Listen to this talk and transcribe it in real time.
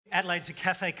Adelaide's a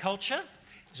cafe culture.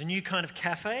 There's a new kind of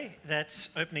cafe that's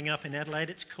opening up in Adelaide.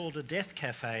 It's called a death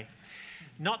cafe.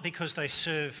 Not because they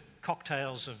serve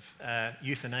cocktails of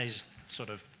euthanasia sort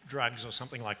of drugs or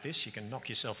something like this, you can knock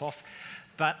yourself off,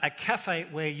 but a cafe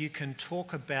where you can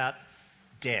talk about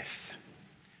death.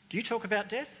 Do you talk about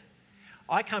death?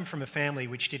 I come from a family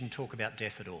which didn't talk about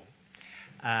death at all.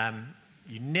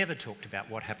 You never talked about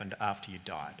what happened after you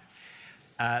died.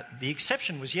 The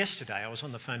exception was yesterday. I was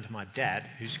on the phone to my dad,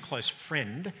 whose close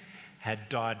friend had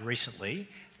died recently,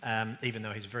 even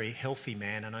though he's a very healthy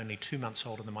man and only 2 months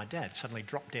older than my dad, suddenly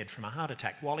dropped dead from a heart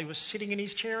attack while he was sitting in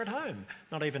his chair at home,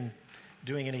 not even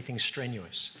doing anything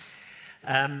strenuous.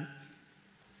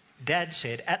 Dad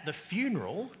said at the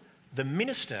funeral, the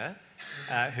minister,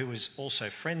 who was also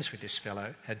friends with this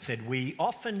fellow, had said, "We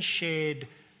often shared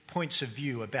points of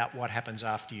view about what happens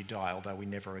after you die, although we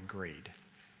never agreed."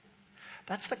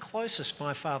 That's the closest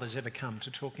my father's ever come to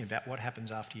talking about what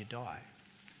happens after you die.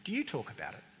 Do you talk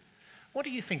about it? What do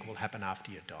you think will happen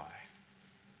after you die?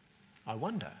 I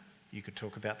wonder, you could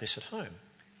talk about this at home.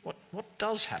 What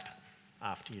does happen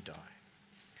after you die?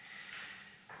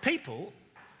 People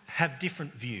have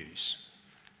different views.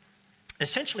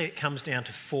 Essentially, it comes down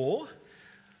to 4,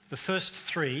 the first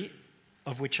 3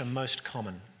 of which are most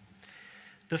common.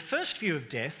 The first view of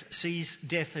death sees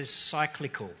death as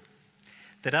cyclical,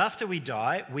 that after we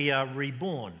die, we are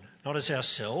reborn, not as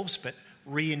ourselves, but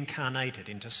reincarnated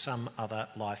into some other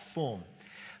life form.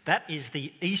 That is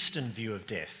the Eastern view of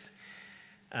death,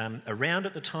 around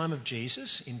at the time of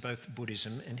Jesus in both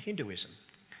Buddhism and Hinduism.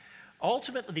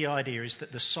 Ultimately, the idea is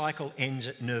that the cycle ends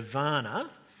at nirvana,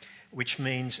 which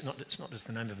means, it's not just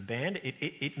the name of a band,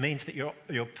 it means that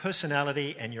your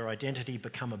personality and your identity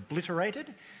become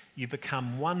obliterated. You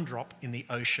become one drop in the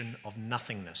ocean of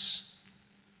nothingness.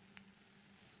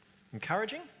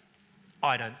 Encouraging?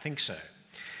 I don't think so.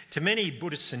 To many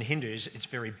Buddhists and Hindus, it's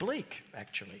very bleak,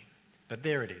 actually. But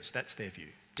there it is, that's their view.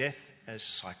 Death as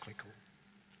cyclical.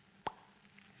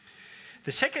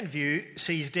 The second view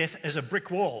sees death as a brick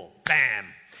wall,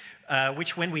 bam,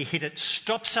 which when we hit it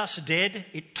stops us dead,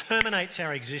 it terminates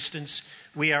our existence,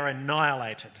 we are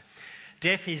annihilated.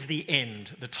 Death is the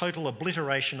end, the total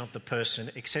obliteration of the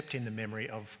person, except in the memory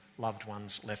of loved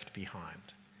ones left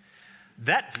behind.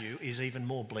 That view is even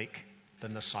more bleak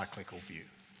than the cyclical view.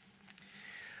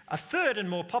 A third and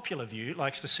more popular view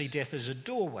likes to see death as a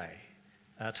doorway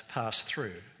to pass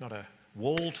through, not a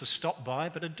wall to stop by,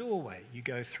 but a doorway you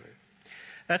go through.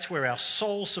 That's where our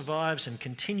soul survives and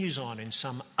continues on in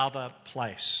some other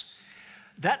place.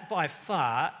 That by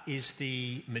far is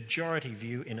the majority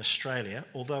view in Australia,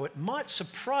 although it might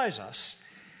surprise us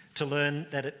to learn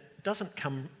that it doesn't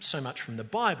come so much from the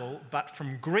Bible, but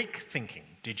from Greek thinking,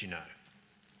 did you know?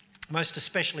 Most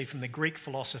especially from the Greek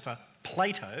philosopher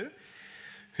Plato,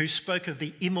 who spoke of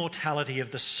the immortality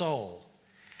of the soul.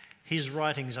 His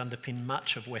writings underpin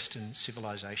much of Western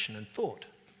civilization and thought.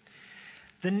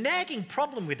 The nagging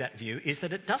problem with that view is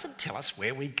that it doesn't tell us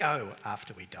where we go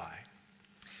after we die.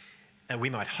 We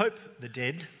might hope the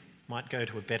dead might go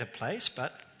to a better place,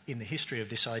 but in the history of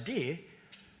this idea,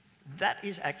 that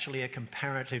is actually a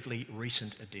comparatively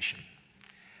recent addition.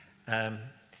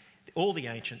 All the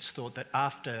ancients thought that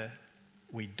after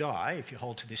we die, if you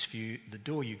hold to this view, the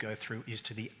door you go through is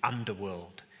to the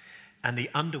underworld. And the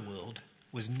underworld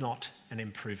was not an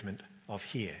improvement of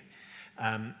here.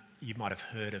 You might have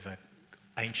heard of an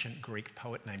ancient Greek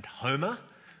poet named Homer,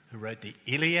 who wrote the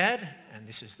Iliad, and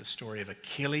this is the story of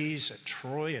Achilles at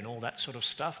Troy and all that sort of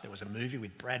stuff. There was a movie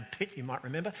with Brad Pitt, you might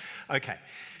remember. Okay,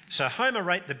 so Homer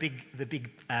wrote the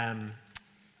big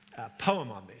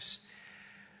poem on this,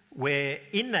 where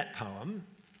in that poem,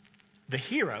 the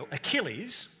hero,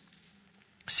 Achilles,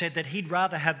 said that he'd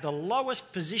rather have the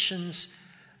lowest positions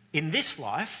in this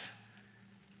life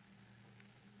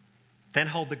than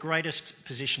hold the greatest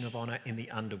position of honour in the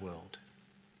underworld.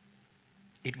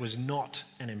 It was not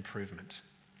an improvement.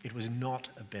 It was not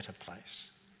a better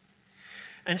place.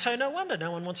 And so no wonder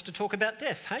no one wants to talk about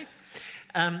death, hey?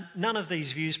 None of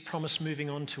these views promise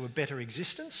moving on to a better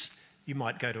existence. You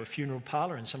might go to a funeral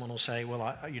parlour and someone will say,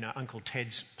 well, Uncle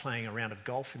Ted's playing a round of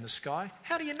golf in the sky.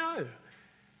 How do you know?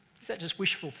 Is that just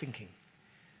wishful thinking?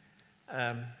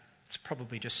 It's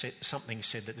probably just something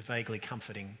said that's vaguely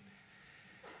comforting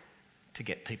to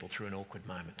get people through an awkward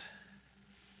moment.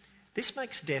 This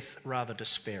makes death rather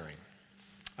despairing.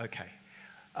 Okay,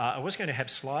 I was going to have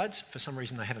slides. For some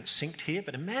reason they haven't synced here,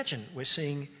 but imagine we're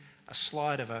seeing a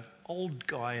slide of an old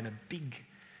guy in a big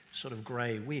sort of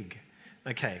grey wig.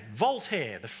 Okay,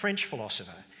 Voltaire, the French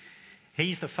philosopher,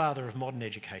 he's the father of modern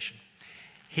education.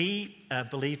 He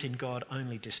believed in God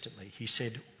only distantly. He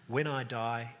said, when I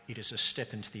die, it is a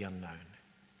step into the unknown.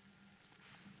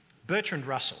 Bertrand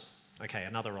Russell, okay,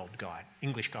 another old guy,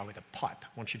 English guy with a pipe, I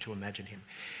want you to imagine him.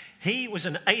 He was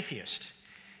an atheist.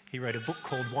 He wrote a book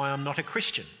called Why I'm Not a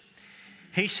Christian.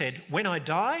 He said, when I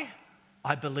die,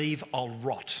 I believe I'll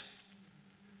rot.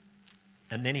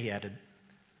 And then he added,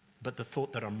 but the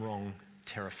thought that I'm wrong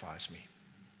terrifies me.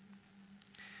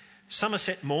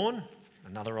 Somerset Maugham,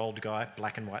 another old guy,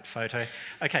 black and white photo.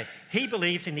 Okay, he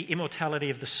believed in the immortality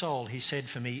of the soul. He said,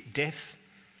 for me, death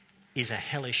is a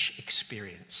hellish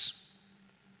experience.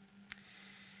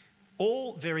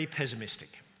 All very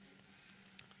pessimistic.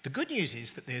 The good news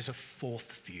is that there's a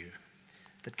fourth view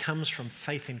that comes from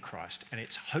faith in Christ, and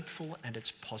it's hopeful and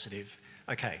it's positive.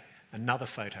 Okay, another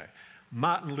photo.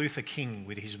 Martin Luther King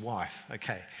with his wife.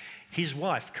 Okay, his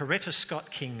wife, Coretta Scott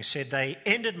King, said, they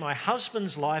ended my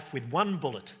husband's life with one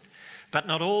bullet, but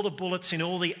not all the bullets in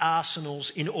all the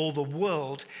arsenals in all the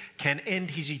world can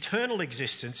end his eternal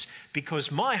existence,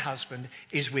 because my husband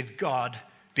is with God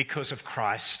because of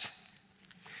Christ.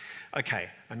 Okay,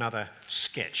 another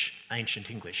sketch,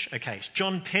 ancient English. Okay,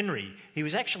 John Penry, he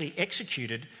was actually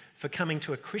executed for coming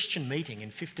to a Christian meeting in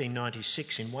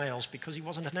 1596 in Wales because he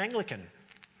wasn't an Anglican.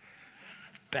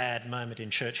 Bad moment in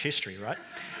church history, right?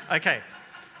 Okay.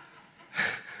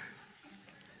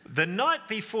 The night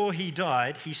before he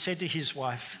died, he said to his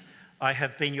wife, I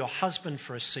have been your husband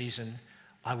for a season,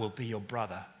 I will be your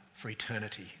brother for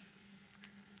eternity.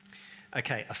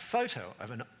 Okay, a photo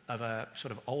of a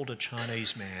sort of older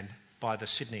Chinese man by the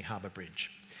Sydney Harbour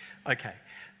Bridge. Okay,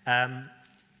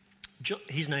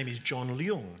 his name is John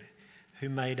Leung, who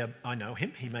I know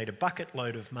him, he made a bucket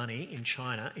load of money in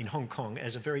China, in Hong Kong,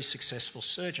 as a very successful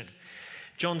surgeon.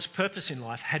 John's purpose in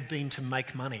life had been to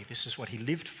make money. This is what he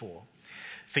lived for.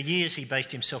 For years, he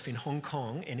based himself in Hong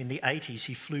Kong, and in the 80s,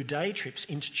 he flew day trips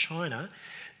into China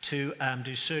to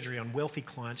do surgery on wealthy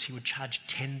clients. He would charge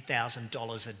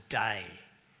 $10,000 a day,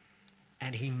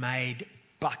 and he made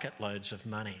bucket loads of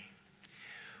money.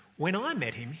 When I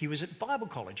met him, he was at Bible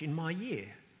college in my year.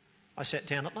 I sat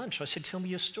down at lunch. I said, tell me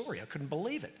your story. I couldn't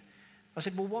believe it. I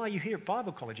said, well, why are you here at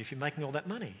Bible college if you're making all that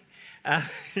money?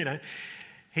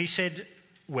 He said,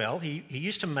 well, he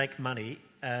used to make money.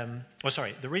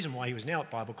 The reason why he was now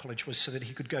at Bible college was so that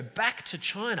he could go back to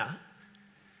China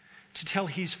to tell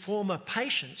his former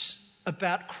patients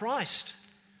about Christ,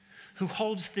 who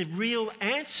holds the real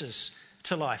answers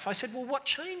to life. I said, well, what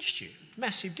changed you?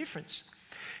 Massive difference.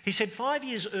 He said 5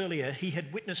 years earlier, he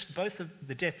had witnessed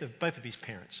the death of both of his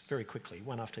parents very quickly,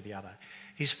 one after the other.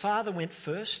 His father went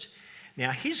first. Now,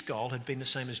 his goal had been the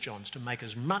same as John's, to make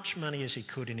as much money as he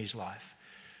could in his life.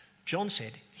 John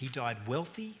said he died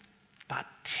wealthy but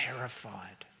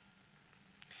terrified.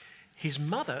 His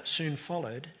mother soon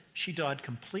followed. She died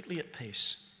completely at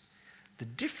peace. The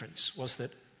difference was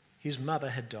that his mother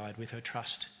had died with her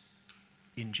trust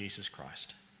in Jesus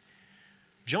Christ.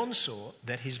 John saw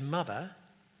that his mother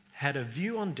had a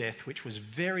view on death which was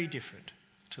very different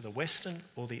to the Western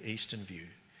or the Eastern view.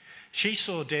 She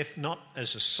saw death not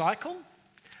as a cycle,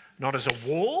 not as a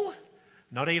wall,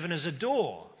 not even as a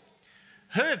door.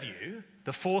 Her view,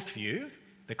 the fourth view,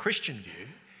 the Christian view,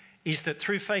 is that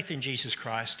through faith in Jesus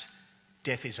Christ,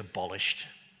 death is abolished.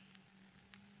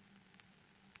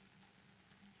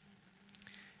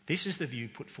 This is the view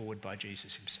put forward by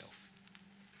Jesus himself.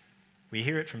 We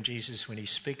hear it from Jesus when he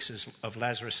speaks of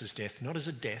Lazarus' death, not as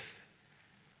a death,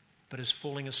 but as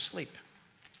falling asleep,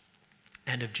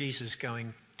 and of Jesus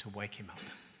going to wake him up.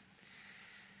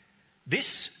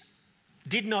 This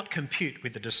did not compute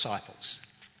with the disciples,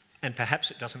 and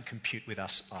perhaps it doesn't compute with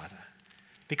us either.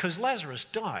 Because Lazarus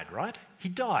died, right? He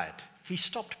died. He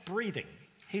stopped breathing.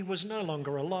 He was no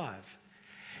longer alive.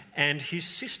 And his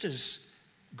sister's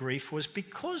grief was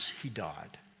because he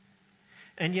died.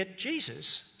 And yet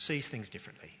Jesus sees things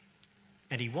differently.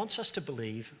 And he wants us to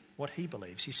believe what he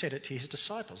believes. He said it to his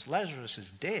disciples, Lazarus is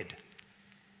dead.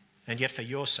 And yet for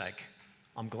your sake,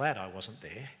 I'm glad I wasn't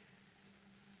there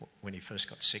when he first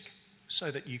got sick,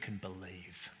 so that you can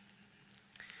believe.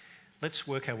 Let's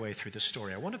work our way through the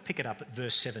story. I want to pick it up at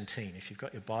verse 17, if you've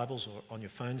got your Bibles or on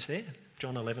your phones there.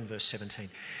 John 11, verse 17.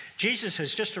 Jesus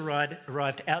has just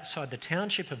arrived outside the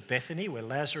township of Bethany, where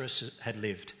Lazarus had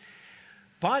lived.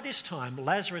 By this time,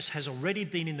 Lazarus has already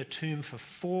been in the tomb for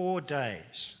 4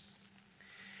 days.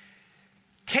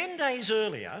 10 days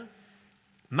earlier,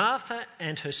 Martha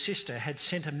and her sister had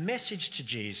sent a message to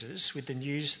Jesus with the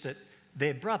news that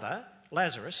their brother,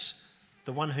 Lazarus,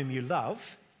 the one whom you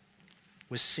love,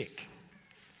 was sick.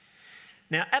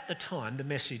 Now, at the time,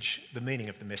 the meaning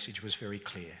of the message was very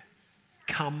clear.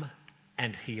 Come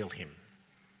and heal him.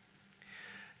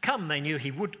 Come, they knew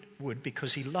he would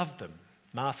because he loved them.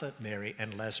 Martha, Mary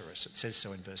and Lazarus. It says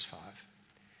so in verse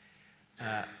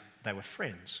 5. They were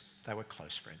friends. They were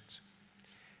close friends.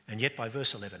 And yet by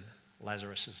verse 11,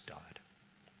 Lazarus has died.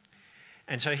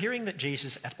 And so hearing that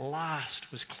Jesus at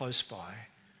last was close by,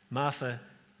 Martha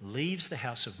leaves the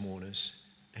house of mourners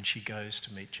and she goes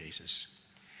to meet Jesus.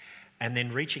 And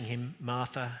then reaching him,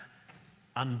 Martha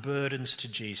unburdens to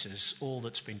Jesus all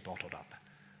that's been bottled up,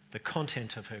 the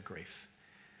content of her grief,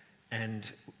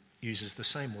 and uses the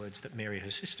same words that Mary,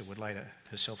 her sister, would later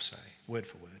herself say, word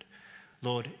for word.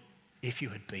 Lord, if you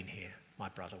had been here, my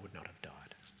brother would not have died.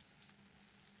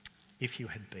 If you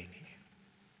had been here.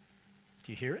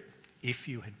 Do you hear it? If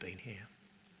you had been here,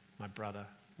 my brother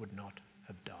would not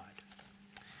have died.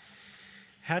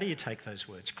 How do you take those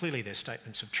words? Clearly they're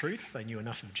statements of truth. They knew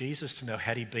enough of Jesus to know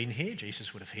had he been here,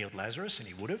 Jesus would have healed Lazarus, and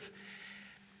he would have.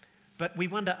 But we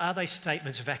wonder, are they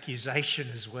statements of accusation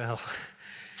as well?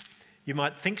 You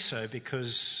might think so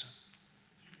because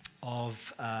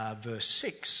of verse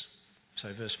 6.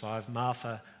 So verse 5,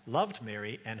 Martha loved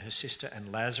Mary and her sister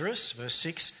and Lazarus. Verse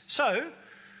 6, so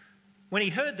when he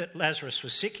heard that Lazarus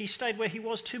was sick, he stayed where he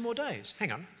was 2 more days.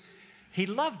 Hang on. He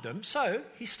loved them, so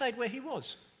he stayed where he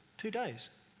was 2 days.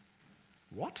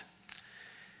 What?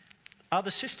 Are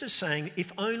the sisters saying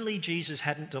if only Jesus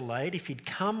hadn't delayed, if he'd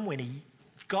come when he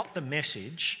got the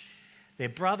message, their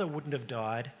brother wouldn't have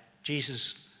died,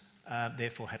 Jesus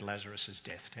therefore had Lazarus'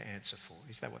 death to answer for?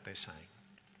 Is that what they're saying?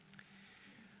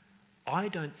 I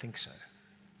don't think so.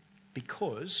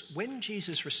 Because when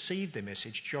Jesus received their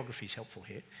message, geography is helpful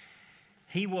here,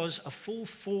 he was a full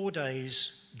 4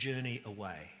 days' journey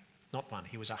away. Not one.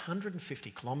 He was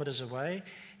 150 kilometres away.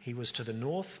 He was to the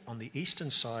north on the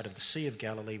eastern side of the Sea of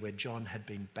Galilee where John had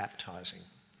been baptising.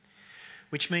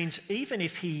 Which means even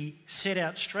if he set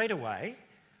out straight away,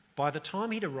 by the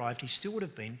time he'd arrived, he still would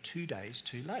have been 2 days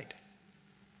too late.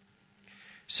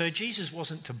 So Jesus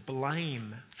wasn't to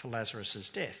blame for Lazarus'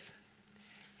 death.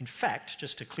 In fact,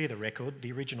 just to clear the record,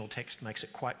 the original text makes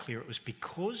it quite clear it was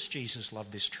because Jesus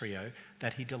loved this trio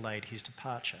that he delayed his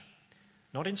departure.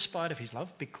 Not in spite of his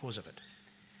love, because of it,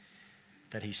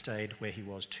 that he stayed where he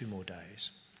was 2 more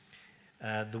days.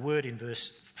 The word in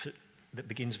verse that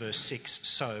begins verse 6,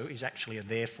 so, is actually a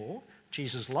therefore.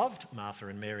 Jesus loved Martha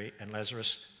and Mary and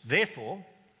Lazarus, therefore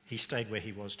he stayed where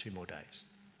he was 2 more days.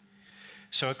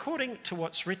 So according to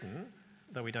what's written,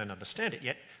 though we don't understand it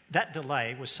yet, that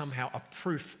delay was somehow a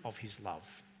proof of his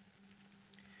love.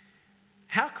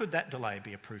 How could that delay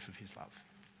be a proof of his love?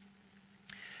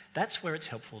 That's where it's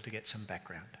helpful to get some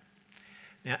background.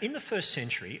 Now, in the first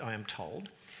century, I am told,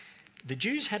 the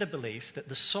Jews had a belief that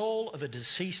the soul of a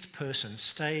deceased person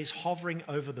stays hovering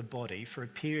over the body for a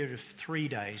period of 3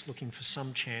 days looking for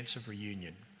some chance of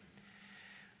reunion.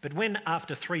 But when,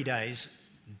 after 3 days,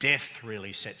 death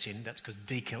really sets in, that's because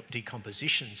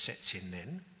decomposition sets in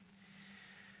then,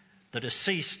 the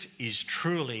deceased is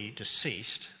truly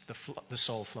deceased, the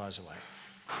soul flies away.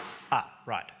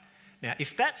 Right. Now,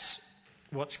 if that's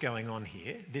what's going on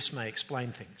here, this may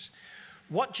explain things.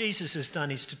 What Jesus has done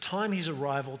is to time his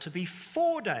arrival to be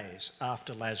 4 days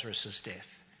after Lazarus' death,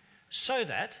 so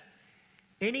that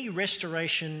any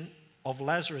restoration of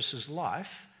Lazarus'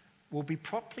 life will be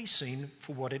properly seen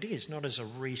for what it is, not as a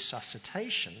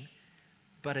resuscitation,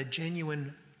 but a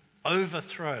genuine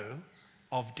overthrow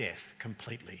of death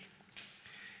completely.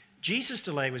 Jesus'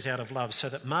 delay was out of love so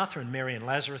that Martha and Mary and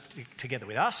Lazarus, together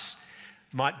with us,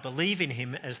 might believe in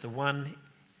him as the one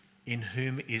in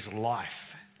whom is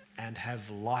life and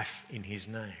have life in his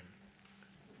name.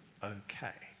 Okay.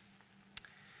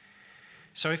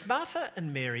 So if Martha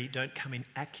and Mary don't come in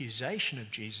accusation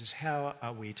of Jesus, how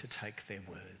are we to take their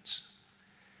words?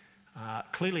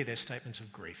 Clearly they're statements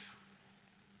of grief.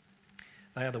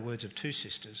 They are the words of 2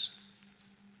 sisters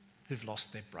who've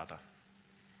lost their brother,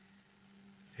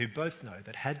 who both know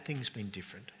that had things been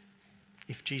different,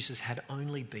 if Jesus had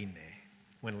only been there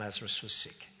when Lazarus was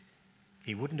sick,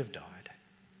 he wouldn't have died.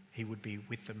 He would be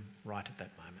with them right at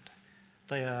that moment.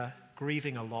 They are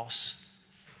grieving a loss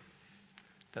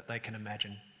that they can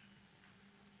imagine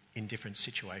in different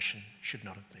situation should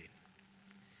not have been.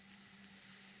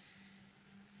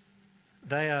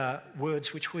 They are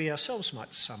words which we ourselves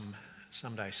might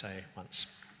someday say once.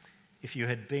 If you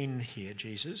had been here,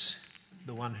 Jesus,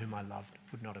 the one whom I loved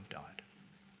would not have died.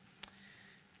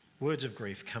 Words of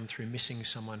grief come through missing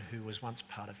someone who was once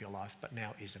part of your life but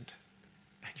now isn't.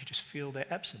 And you just feel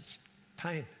their absence,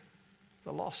 pain,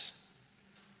 the loss.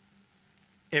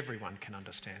 Everyone can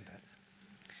understand that.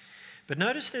 But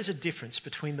notice there's a difference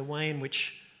between the way in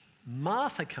which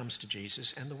Martha comes to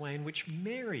Jesus and the way in which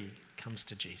Mary comes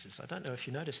to Jesus. I don't know if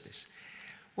you noticed this.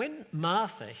 When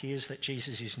Martha hears that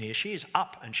Jesus is near, she is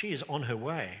up and she is on her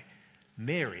way.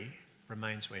 Mary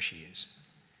remains where she is.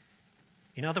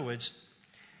 In other words,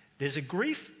 There's a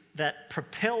grief that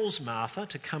propels Martha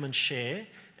to come and share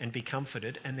and be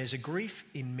comforted, and there's a grief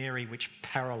in Mary which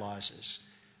paralyses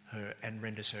her and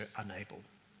renders her unable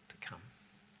to come.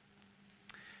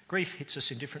 Grief hits us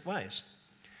in different ways.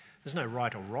 There's no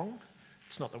right or wrong.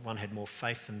 It's not that one had more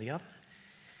faith than the other.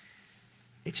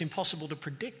 It's impossible to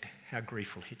predict how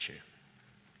grief will hit you.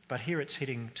 But here it's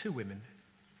hitting two women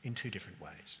in two different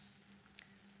ways.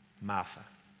 Martha.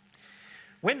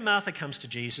 When Martha comes to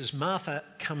Jesus, Martha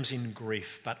comes in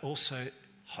grief, but also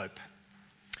hope.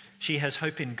 She has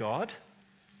hope in God,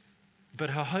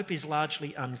 but her hope is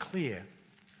largely unclear.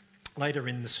 Later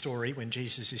in the story, when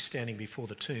Jesus is standing before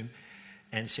the tomb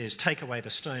and says, "Take away the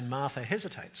stone," Martha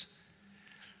hesitates.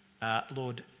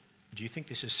 "Lord, do you think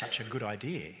this is such a good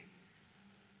idea?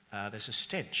 There's a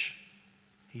stench.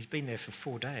 He's been there for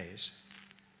 4 days.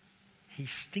 He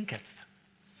stinketh."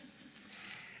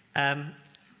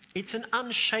 It's an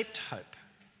unshaped hope,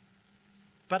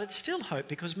 but it's still hope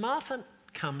because Martha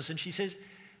comes and she says,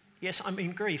 "Yes, I'm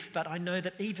in grief, but I know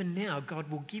that even now God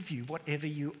will give you whatever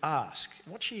you ask."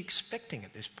 What's she expecting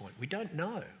at this point? We don't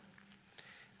know.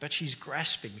 But she's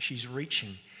grasping, she's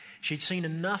reaching. She'd seen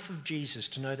enough of Jesus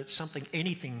to know that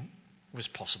anything was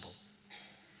possible.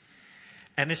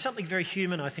 And there's something very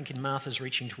human, I think, in Martha's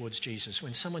reaching towards Jesus.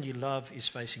 When someone you love is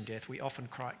facing death, we often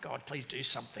cry, "God, please do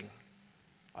something.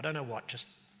 I don't know what, just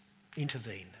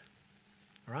intervene."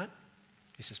 All right?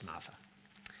 This is Martha.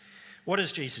 What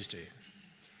does Jesus do?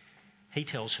 He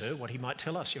tells her what he might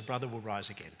tell us: your brother will rise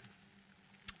again.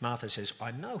 Martha says,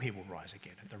 "I know he will rise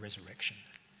again at the resurrection."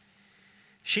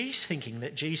 She's thinking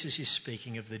that Jesus is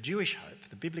speaking of the Jewish hope,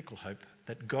 the biblical hope,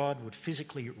 that God would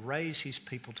physically raise his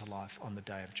people to life on the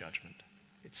day of judgment.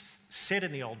 It's said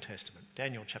in the Old Testament,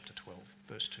 Daniel chapter 12,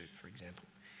 verse 2, for example.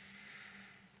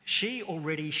 She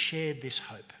already shared this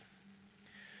hope.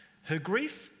 Her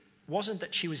grief wasn't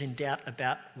that she was in doubt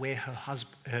about where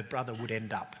her brother would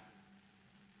end up.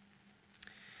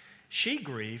 She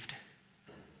grieved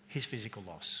his physical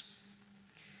loss.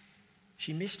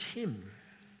 She missed him.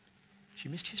 She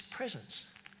missed his presence.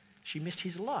 She missed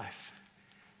his life.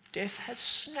 Death had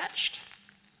snatched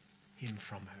him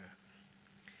from her.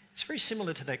 It's very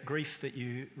similar to that grief that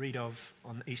you read of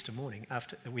on Easter morning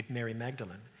with Mary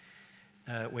Magdalene,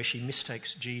 where she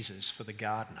mistakes Jesus for the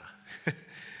gardener.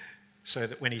 So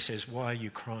that when he says, "Why are you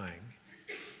crying?"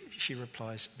 she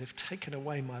replies, "They've taken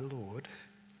away my Lord,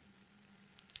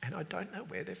 and I don't know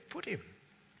where they've put him."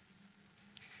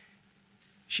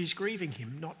 She's grieving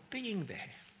him not being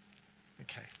there.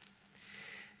 Okay.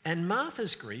 And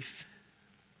Martha's grief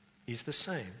is the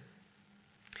same.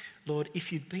 "Lord,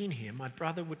 if you'd been here, my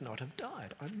brother would not have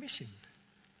died. I miss him.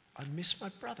 I miss my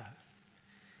brother."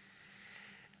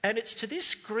 And it's to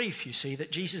this grief, you see,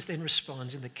 that Jesus then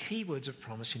responds in the key words of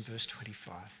promise in verse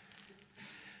 25.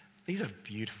 These are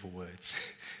beautiful words.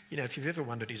 You know, if you've ever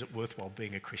wondered, is it worthwhile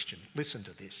being a Christian? Listen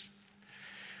to this.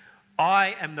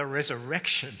 "I am the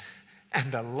resurrection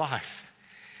and the life.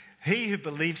 He who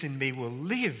believes in me will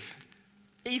live,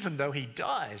 even though he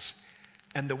dies.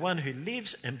 And the one who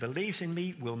lives and believes in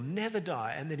me will never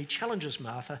die." And then he challenges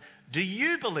Martha, "Do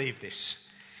you believe this?"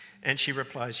 And she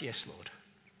replies, "Yes, Lord.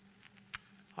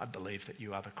 I believe that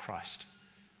you are the Christ,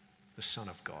 the Son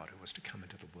of God who was to come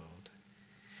into the world."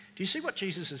 Do you see what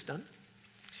Jesus has done?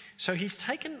 So he's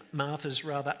taken Martha's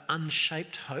rather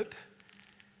unshaped hope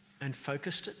and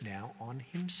focused it now on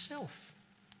himself.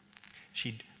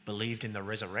 She'd believed in the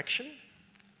resurrection.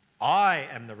 I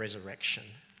am the resurrection.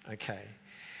 Okay.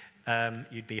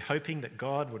 You'd be hoping that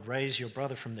God would raise your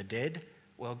brother from the dead.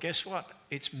 Well, guess what?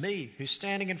 It's me who's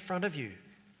standing in front of you.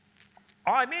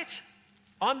 I'm it.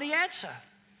 I'm the answer.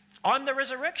 I'm the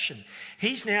resurrection.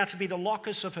 He's now to be the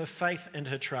locus of her faith and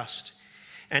her trust.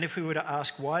 And if we were to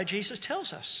ask why, Jesus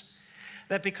tells us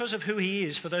that because of who he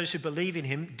is, for those who believe in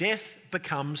him, death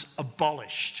becomes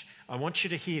abolished. I want you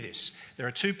to hear this. There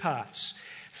are two parts.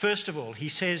 First of all, he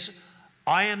says,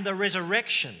 "I am the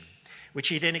resurrection," which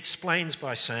he then explains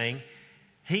by saying,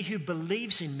 "He who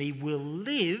believes in me will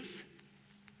live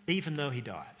even though he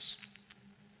dies."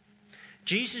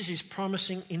 Jesus is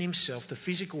promising in himself the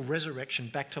physical resurrection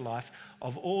back to life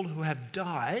of all who have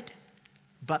died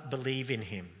but believe in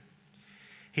him.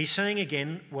 He's saying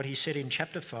again what he said in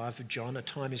chapter 5 of John, "A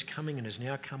time is coming and has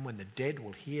now come when the dead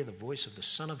will hear the voice of the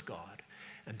Son of God,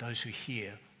 and those who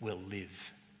hear will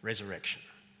live." Resurrection.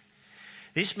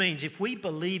 This means if we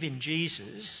believe in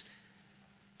Jesus,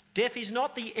 death is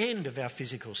not the end of our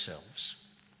physical selves.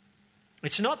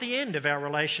 It's not the end of our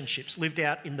relationships lived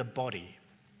out in the body.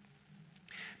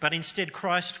 But instead,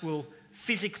 Christ will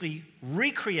physically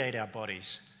recreate our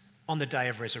bodies on the day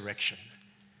of resurrection.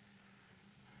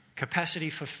 Capacity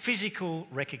for physical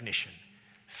recognition,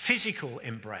 physical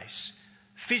embrace,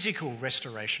 physical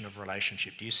restoration of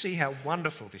relationship. Do you see how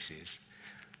wonderful this is?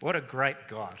 What a great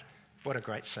God. What a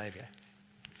great Saviour.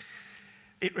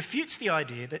 It refutes the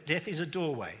idea that death is a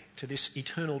doorway to this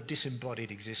eternal disembodied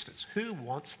existence. Who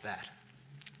wants that?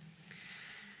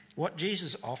 What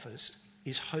Jesus offers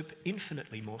is hope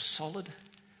infinitely more solid,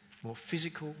 more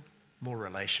physical, more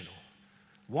relational.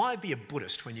 Why be a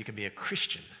Buddhist when you can be a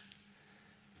Christian?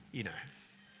 You know,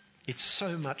 it's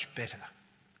so much better.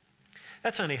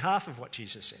 That's only half of what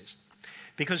Jesus says.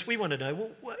 Because we want to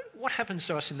know, well, what happens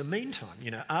to us in the meantime,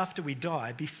 after we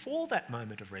die, before that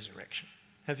moment of resurrection?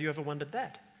 Have you ever wondered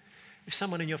that? If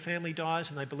someone in your family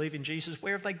dies and they believe in Jesus,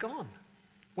 where have they gone?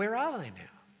 Where are they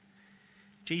now?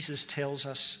 Jesus tells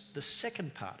us the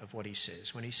second part of what he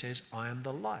says when he says, I am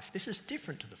the life. This is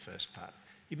different to the first part.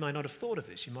 You may not have thought of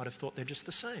this. You might have thought they're just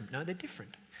the same. No, they're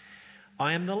different.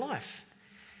 I am the life.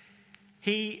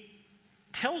 He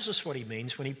tells us what he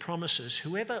means when he promises,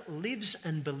 whoever lives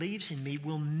and believes in me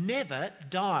will never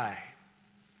die.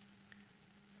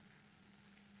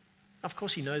 Of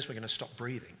course, he knows we're going to stop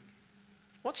breathing.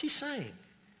 What's he saying?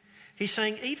 He's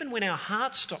saying even when our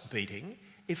hearts stop beating,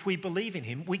 if we believe in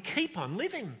him, we keep on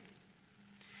living.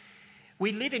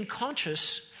 We live in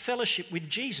conscious fellowship with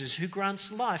Jesus, who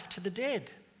grants life to the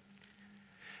dead.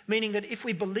 Meaning that if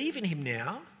we believe in him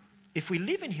now, if we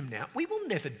live in him now, we will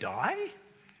never die.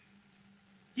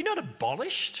 You're not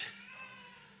abolished.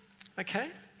 Okay?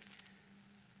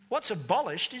 What's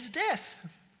abolished is death.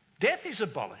 Death is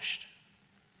abolished.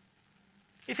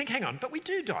 You think, hang on, but we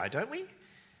do die, don't we?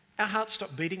 Our hearts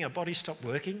stop beating, our bodies stop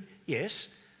working.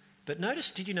 Yes. But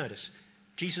did you notice?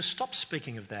 Jesus stops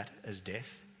speaking of that as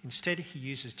death. Instead, he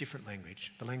uses different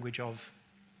language, the language of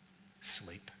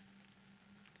sleep.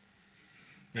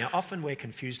 Now, often we're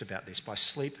confused about this. By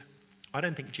sleep, I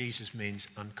don't think Jesus means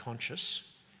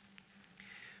unconscious,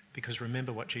 because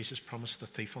remember what Jesus promised the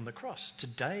thief on the cross.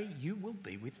 Today you will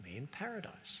be with me in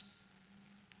paradise.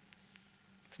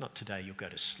 It's not today you'll go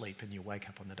to sleep and you'll wake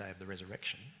up on the day of the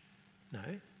resurrection. No,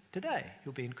 today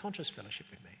you'll be in conscious fellowship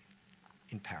with me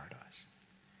in paradise.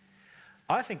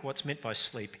 I think what's meant by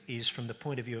sleep is from the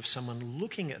point of view of someone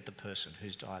looking at the person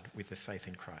who's died with their faith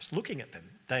in Christ. Looking at them,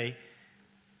 they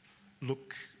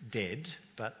look dead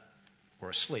or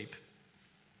asleep.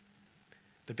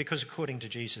 But because according to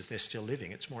Jesus they're still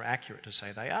living, it's more accurate to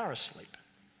say they are asleep.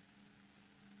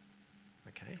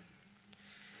 Okay?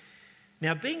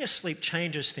 Now, being asleep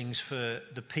changes things for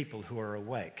the people who are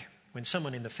awake. When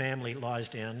someone in the family lies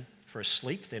down for a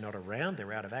sleep, they're not around,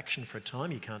 they're out of action for a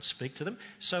time, you can't speak to them.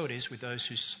 So it is with those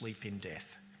who sleep in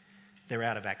death. They're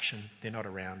out of action, they're not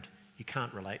around, you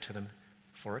can't relate to them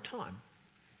for a time.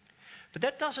 But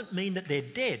that doesn't mean that they're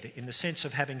dead in the sense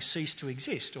of having ceased to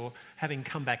exist or having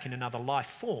come back in another life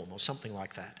form or something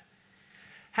like that.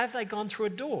 Have they gone through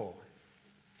a door?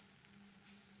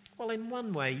 Well, in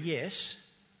one way, yes,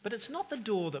 but it's not the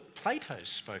door that Plato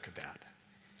spoke about.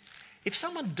 If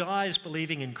someone dies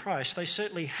believing in Christ, they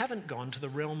certainly haven't gone to the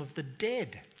realm of the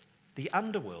dead, the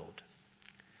underworld.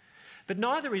 But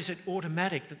neither is it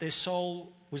automatic that their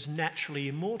soul was naturally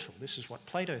immortal. This is what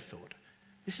Plato thought.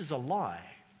 This is a lie.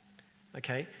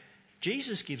 Okay?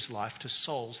 Jesus gives life to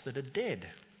souls that are dead.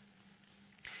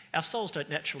 Our souls don't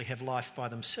naturally have life by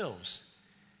themselves.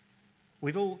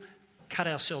 We've all cut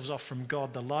ourselves off from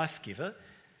God, the life giver.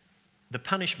 The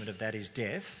punishment of that is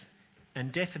death,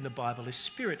 and death in the Bible is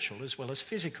spiritual as well as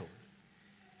physical.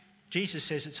 Jesus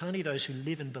says it's only those who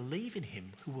live and believe in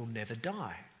him who will never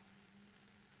die.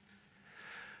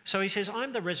 So he says,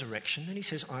 I'm the resurrection, and he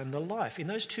says, I'm the life. In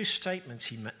those two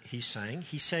statements he's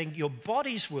saying your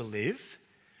bodies will live,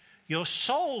 your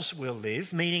souls will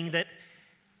live, meaning that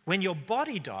when your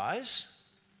body dies,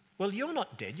 well, you're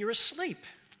not dead, you're asleep.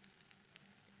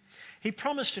 He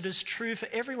promised it as true for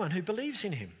everyone who believes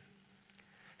in him.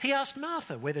 He asked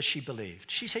Martha whether she believed.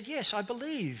 She said, yes, I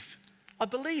believe. I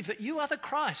believe that you are the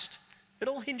Christ. It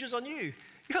all hinges on you.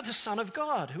 You're the Son of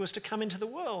God who was to come into the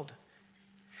world.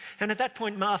 And at that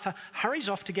point, Martha hurries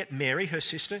off to get Mary, her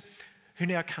sister, who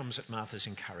now comes at Martha's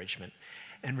encouragement.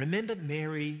 And remember,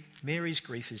 Mary's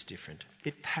grief is different.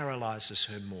 It paralyses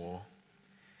her more.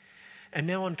 And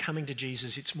now on coming to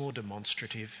Jesus, it's more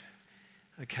demonstrative.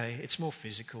 Okay, it's more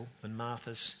physical than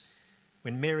Martha's.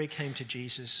 When Mary came to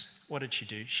Jesus, what did she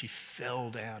do? She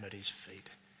fell down at his feet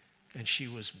and she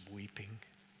was weeping.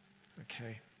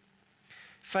 Okay,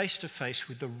 face to face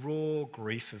with the raw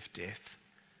grief of death.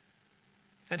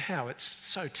 And how it's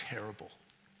so terrible.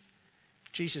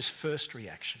 Jesus' first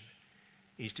reaction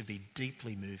is to be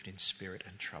deeply moved in spirit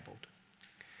and troubled.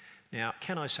 Now,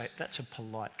 can I say that's a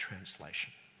polite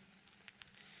translation?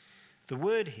 The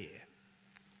word here,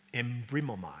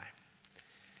 embrimomai,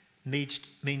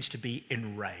 means to be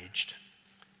enraged,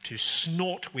 to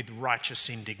snort with righteous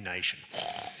indignation.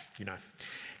 You know,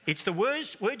 it's the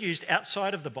word used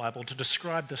outside of the Bible to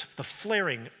describe the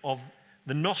flaring of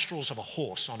the nostrils of a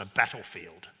horse on a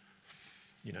battlefield.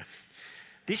 You know,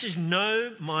 this is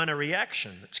no minor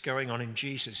reaction that's going on in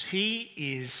Jesus. He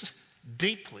is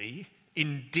deeply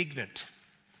indignant.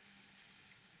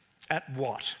 At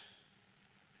what?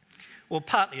 Well,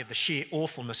 partly of the sheer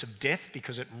awfulness of death,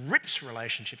 because it rips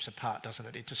relationships apart, doesn't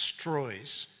it? It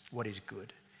destroys what is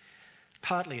good.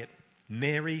 Partly at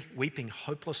Mary weeping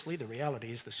hopelessly. The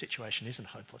reality is the situation isn't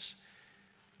hopeless,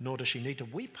 nor does she need to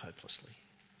weep hopelessly.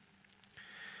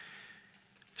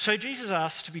 So Jesus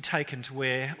asks to be taken to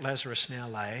where Lazarus now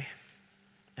lay,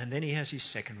 and then he has his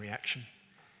second reaction.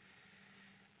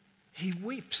 He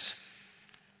weeps.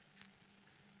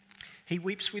 He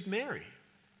weeps with Mary.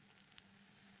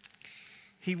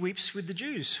 He weeps with the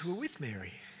Jews who were with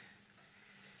Mary.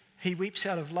 He weeps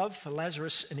out of love for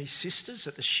Lazarus and his sisters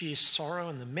at the sheer sorrow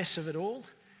and the mess of it all.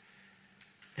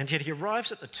 And yet he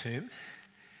arrives at the tomb,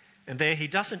 and there he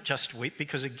doesn't just weep,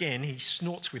 because again he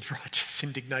snorts with righteous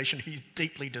indignation. He's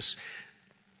deeply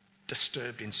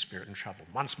disturbed in spirit and troubled.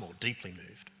 Once more, deeply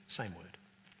moved. Same word.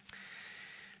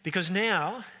 Because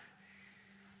now,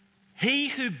 he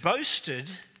who boasted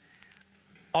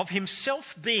of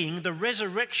himself being the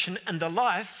resurrection and the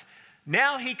life,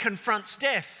 now he confronts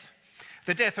death.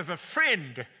 The death of a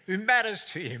friend who matters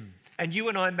to him, and you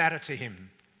and I matter to him.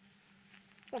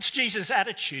 What's Jesus'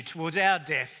 attitude towards our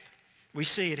death? We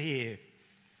see it here.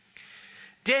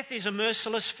 Death is a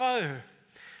merciless foe.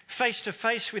 Face to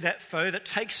face with that foe that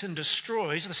takes and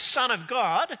destroys, the Son of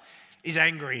God is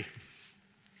angry.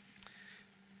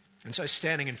 And so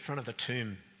standing in front of the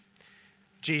tomb,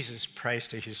 Jesus prays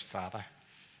to his Father.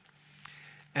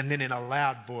 And then in a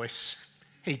loud voice,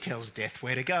 he tells death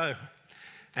where to go.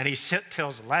 And he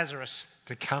tells Lazarus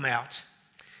to come out.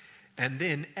 And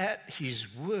then at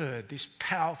his word, this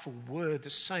powerful word, the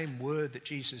same word that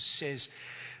Jesus says,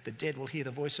 the dead will hear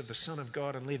the voice of the Son of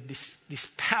God and live,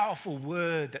 this powerful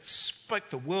word that spoke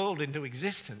the world into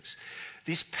existence,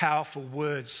 this powerful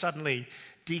word, suddenly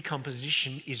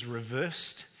decomposition is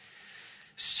reversed.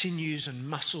 Sinews and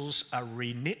muscles are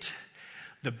reknit.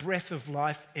 The breath of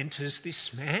life enters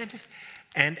this man,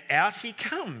 and out he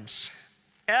comes.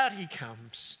 Out he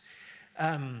comes.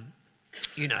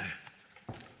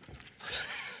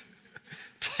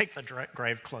 Take the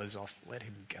grave clothes off, let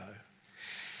him go.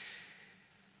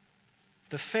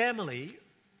 The family,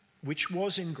 which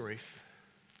was in grief,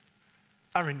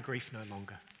 are in grief no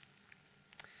longer.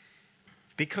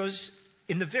 Because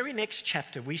in the very next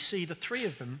chapter, we see the three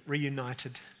of them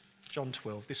reunited. John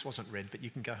 12, this wasn't read, but you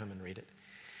can go home and read it.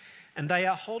 And they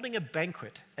are holding a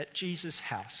banquet at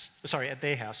at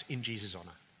their house in Jesus'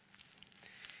 honour.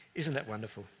 Isn't that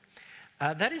wonderful?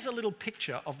 That is a little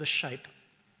picture of the shape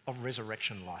of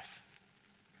resurrection life.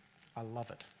 I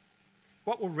love it.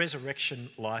 What will resurrection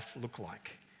life look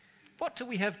like? What do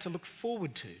we have to look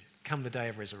forward to come the day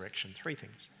of resurrection? Three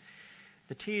things.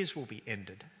 The tears will be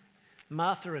ended.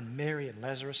 Martha and Mary and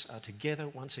Lazarus are together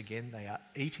once again. They are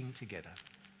eating together.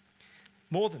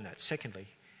 More than that, secondly,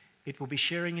 it will be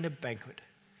sharing in a banquet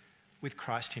with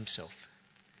Christ himself.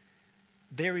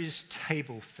 There is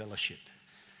table fellowship.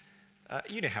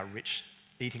 You know how rich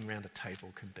eating round a table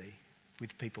can be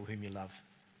with people whom you love.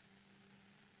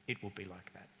 It will be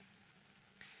like that.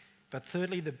 But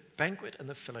thirdly, the banquet and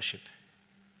the fellowship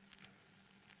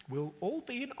will all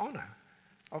be in honour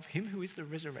of him who is the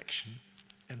resurrection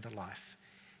and the life.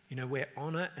 You know, where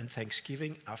honour and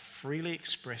thanksgiving are freely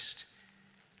expressed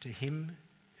to him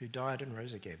who died and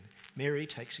rose again. Mary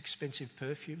takes expensive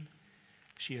perfume.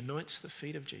 She anoints the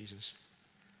feet of Jesus.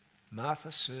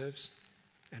 Martha serves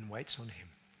and waits on him.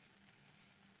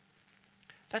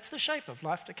 That's the shape of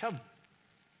life to come.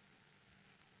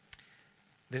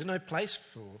 There's no place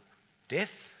for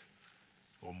death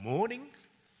or mourning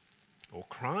or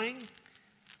crying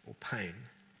or pain,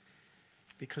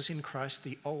 because in Christ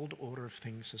the old order of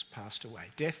things has passed away.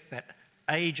 Death, that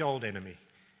age-old enemy,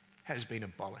 has been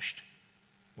abolished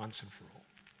once and for all.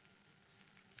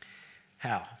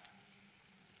 How?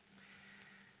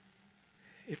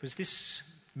 It was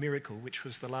this miracle which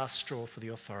was the last straw for the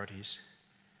authorities.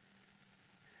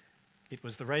 It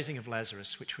was the raising of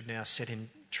Lazarus which would now set in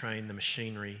train the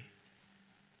machinery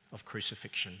of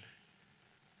crucifixion,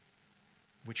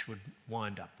 which would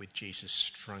wind up with Jesus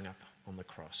strung up on the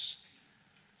cross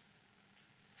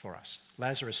for us.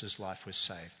 Lazarus' life was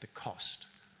saved. The cost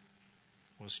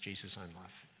was Jesus' own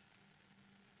life.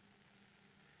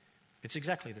 It's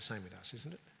exactly the same with us,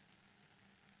 isn't it?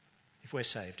 If we're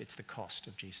saved, it's the cost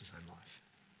of Jesus' own life.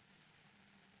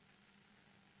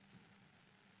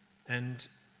 And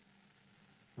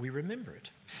we remember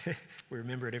it. We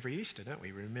remember it every Easter, don't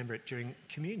we? We remember it during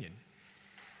communion.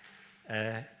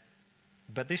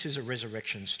 But this is a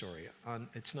resurrection story.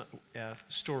 It's not, our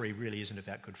story really isn't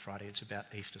about Good Friday, it's about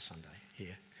Easter Sunday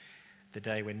here, the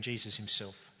day when Jesus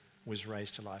himself was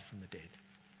raised to life from the dead.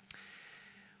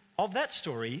 Of that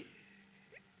story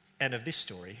and of this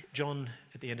story, John,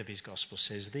 at the end of his gospel,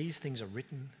 says, "These things are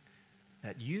written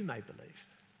that you may believe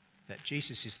that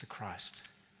Jesus is the Christ,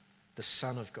 the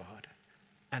Son of God,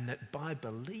 and that by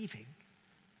believing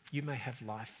you may have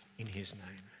life in his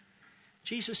name."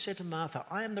 Jesus said to Martha,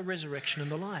 "I am the resurrection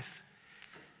and the life.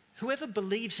 Whoever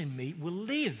believes in me will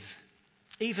live,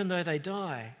 even though they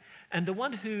die. And the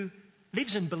one who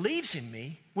lives and believes in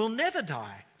me will never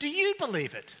die." Do you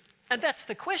believe it? And that's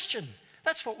the question.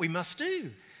 That's what we must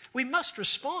do. We must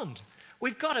respond.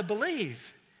 We've got to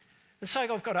believe. And so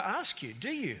I've got to ask you,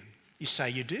 do you? You say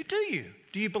you do. Do you?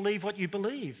 Do you believe what you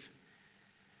believe?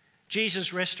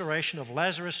 Jesus' restoration of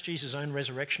Lazarus, Jesus' own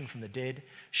resurrection from the dead,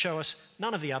 show us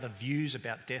none of the other views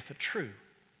about death are true.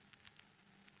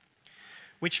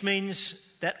 Which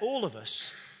means that all of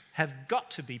us have got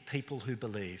to be people who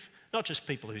believe. Not just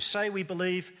people who say we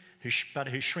believe, but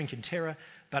who shrink in terror,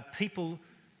 but people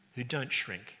who don't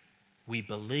shrink. We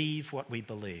believe what we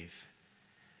believe.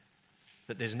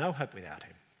 That there's no hope without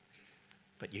him.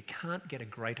 But you can't get a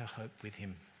greater hope with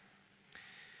him.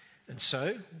 And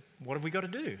so, what have we got to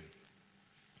do?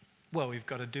 Well, we've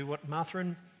got to do what Martha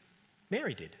and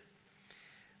Mary did.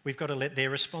 We've got to let their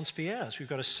response be ours. We've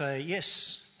got to say,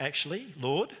 yes, actually,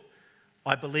 Lord,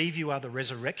 I believe you are the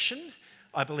resurrection.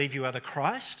 I believe you are the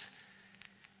Christ.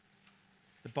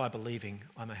 That by believing,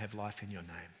 I may have life in your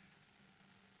name.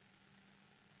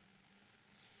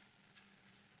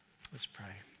 Let's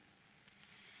pray.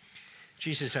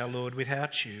 Jesus, our Lord,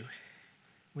 without you,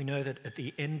 we know that at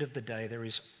the end of the day there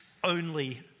is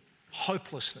only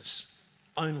hopelessness,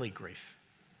 only grief.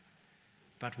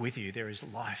 But with you there is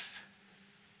life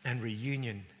and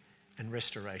reunion and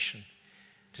restoration.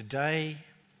 Today,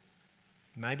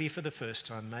 maybe for the first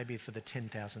time, maybe for the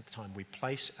 10,000th time, we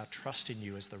place our trust in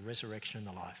you as the resurrection and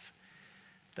the life,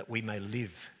 that we may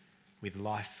live with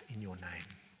life in your name.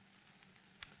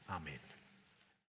 Amen.